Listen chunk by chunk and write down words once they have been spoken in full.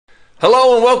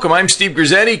Hello and welcome. I'm Steve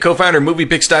Grisetti, co-founder of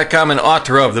MoviePix.com and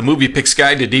author of The Movie Pix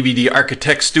Guide to DVD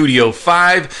Architect Studio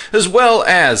 5, as well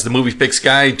as The Movie Pix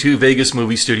Guide to Vegas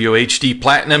Movie Studio HD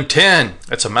Platinum 10.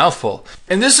 That's a mouthful.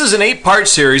 And this is an 8-part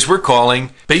series we're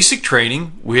calling Basic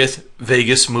Training with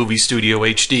Vegas Movie Studio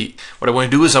HD. What I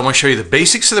want to do is I want to show you the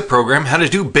basics of the program, how to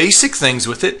do basic things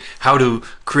with it, how to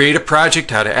create a project,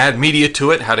 how to add media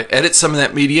to it, how to edit some of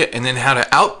that media, and then how to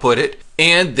output it.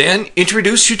 And then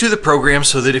introduce you to the program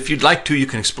so that if you'd like to, you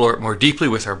can explore it more deeply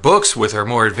with our books, with our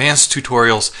more advanced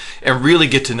tutorials, and really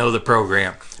get to know the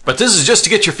program. But this is just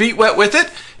to get your feet wet with it.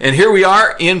 And here we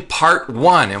are in part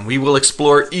 1, and we will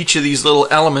explore each of these little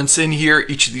elements in here,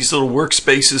 each of these little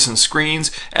workspaces and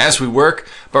screens as we work.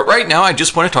 But right now, I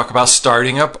just want to talk about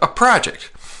starting up a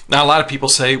project. Now, a lot of people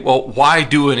say, well, why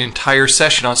do an entire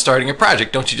session on starting a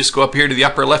project? Don't you just go up here to the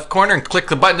upper left corner and click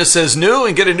the button that says New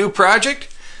and get a new project?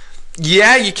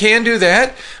 Yeah, you can do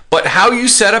that, but how you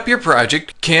set up your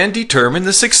project can determine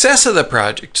the success of the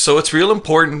project. So it's real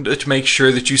important to make sure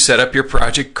that you set up your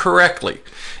project correctly.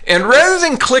 And rather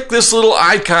than click this little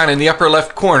icon in the upper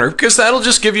left corner, because that'll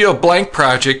just give you a blank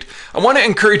project, I want to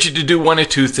encourage you to do one of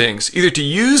two things. Either to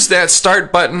use that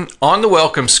Start button on the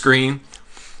welcome screen,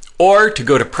 or to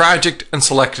go to Project and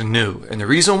select New. And the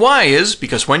reason why is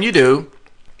because when you do,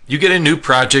 you get a new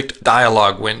project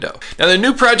dialog window. Now, the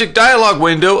new project dialog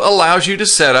window allows you to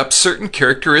set up certain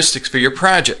characteristics for your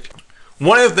project.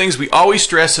 One of the things we always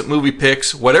stress at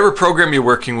MoviePix, whatever program you're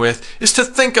working with, is to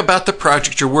think about the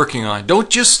project you're working on. Don't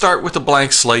just start with a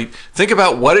blank slate. Think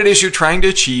about what it is you're trying to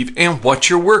achieve and what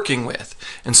you're working with.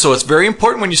 And so it's very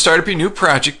important when you start up your new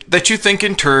project that you think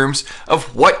in terms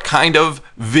of what kind of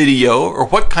video or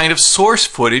what kind of source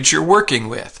footage you're working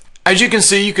with. As you can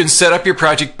see, you can set up your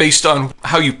project based on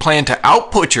how you plan to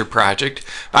output your project.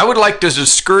 I would like to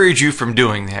discourage you from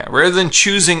doing that. Rather than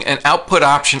choosing an output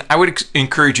option, I would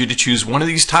encourage you to choose one of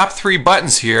these top 3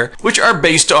 buttons here, which are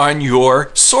based on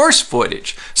your source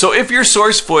footage. So if your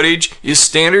source footage is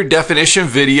standard definition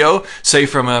video, say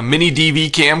from a mini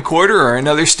DV camcorder or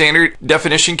another standard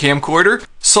definition camcorder,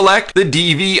 select the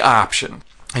DV option.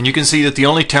 And you can see that the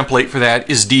only template for that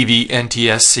is DV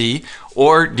NTSC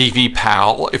or DV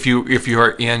PAL if you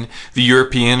are in the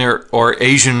European or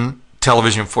Asian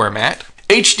television format.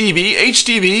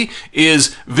 HDV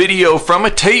is video from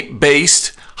a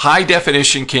tape-based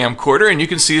high-definition camcorder, and you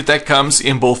can see that comes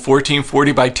in both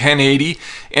 1440 by 1080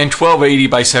 and 1280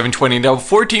 by 720. Now,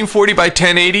 1440 by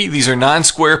 1080, these are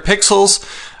non-square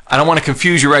pixels. I don't want to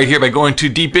confuse you right here by going too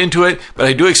deep into it, but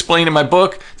I do explain in my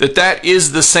book that that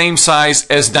is the same size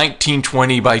as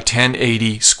 1920 by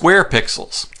 1080 square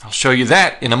pixels. I'll show you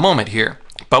that in a moment here.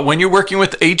 But when you're working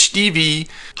with HDV,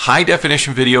 high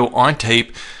definition video on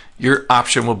tape, your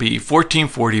option will be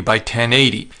 1440 by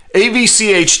 1080.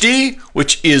 AVCHD,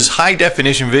 which is high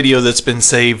definition video that's been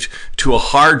saved to a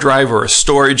hard drive or a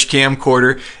storage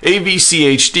camcorder.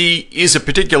 AVCHD is a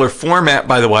particular format,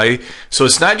 by the way, so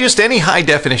it's not just any high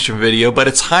definition video, but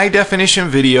it's high definition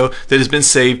video that has been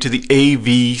saved to the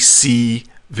AVC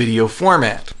video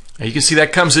format. Now you can see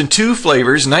that comes in 2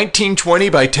 flavors, 1920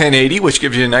 by 1080, which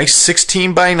gives you a nice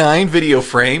 16 by 9 video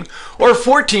frame, or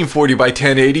 1440 by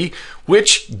 1080,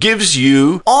 which gives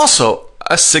you also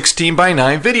a 16 by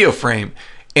 9 video frame.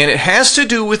 And it has to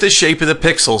do with the shape of the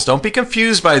pixels. Don't be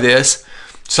confused by this.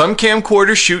 Some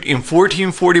camcorders shoot in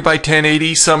 1440 by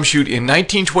 1080, some shoot in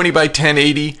 1920 by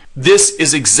 1080. This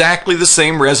is exactly the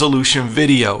same resolution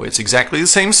video. It's exactly the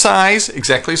same size,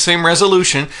 exactly the same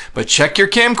resolution, but check your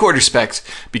camcorder specs,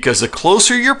 because the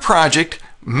closer your project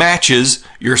matches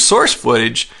your source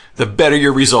footage, the better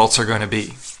your results are going to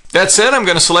be. That said, I'm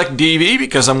going to select DV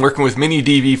because I'm working with mini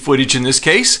DV footage in this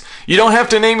case. You don't have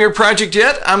to name your project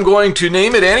yet. I'm going to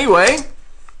name it anyway.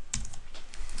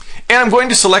 And I'm going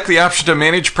to select the option to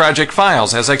manage project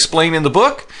files. As I explain in the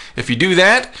book, if you do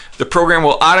that, the program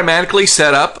will automatically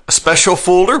set up a special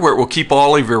folder where it will keep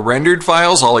all of your rendered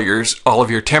files, all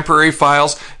of your temporary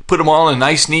files, put them all in a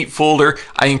nice neat folder.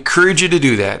 I encourage you to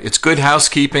do that. It's good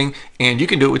housekeeping, and you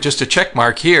can do it with just a check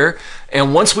mark here.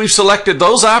 And once we've selected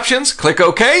those options, click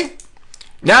OK.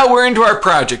 Now we're into our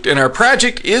project, and our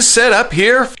project is set up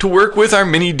here to work with our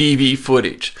mini DV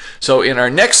footage. So in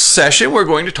our next session, we're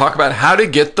going to talk about how to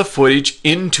get the footage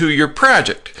into your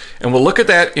project. And we'll look at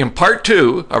that in part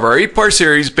 2 of our 8-part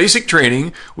series, Basic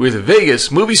Training with Vegas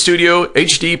Movie Studio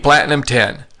HD Platinum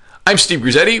 10. I'm Steve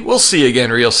Grisetti. We'll see you again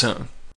real soon.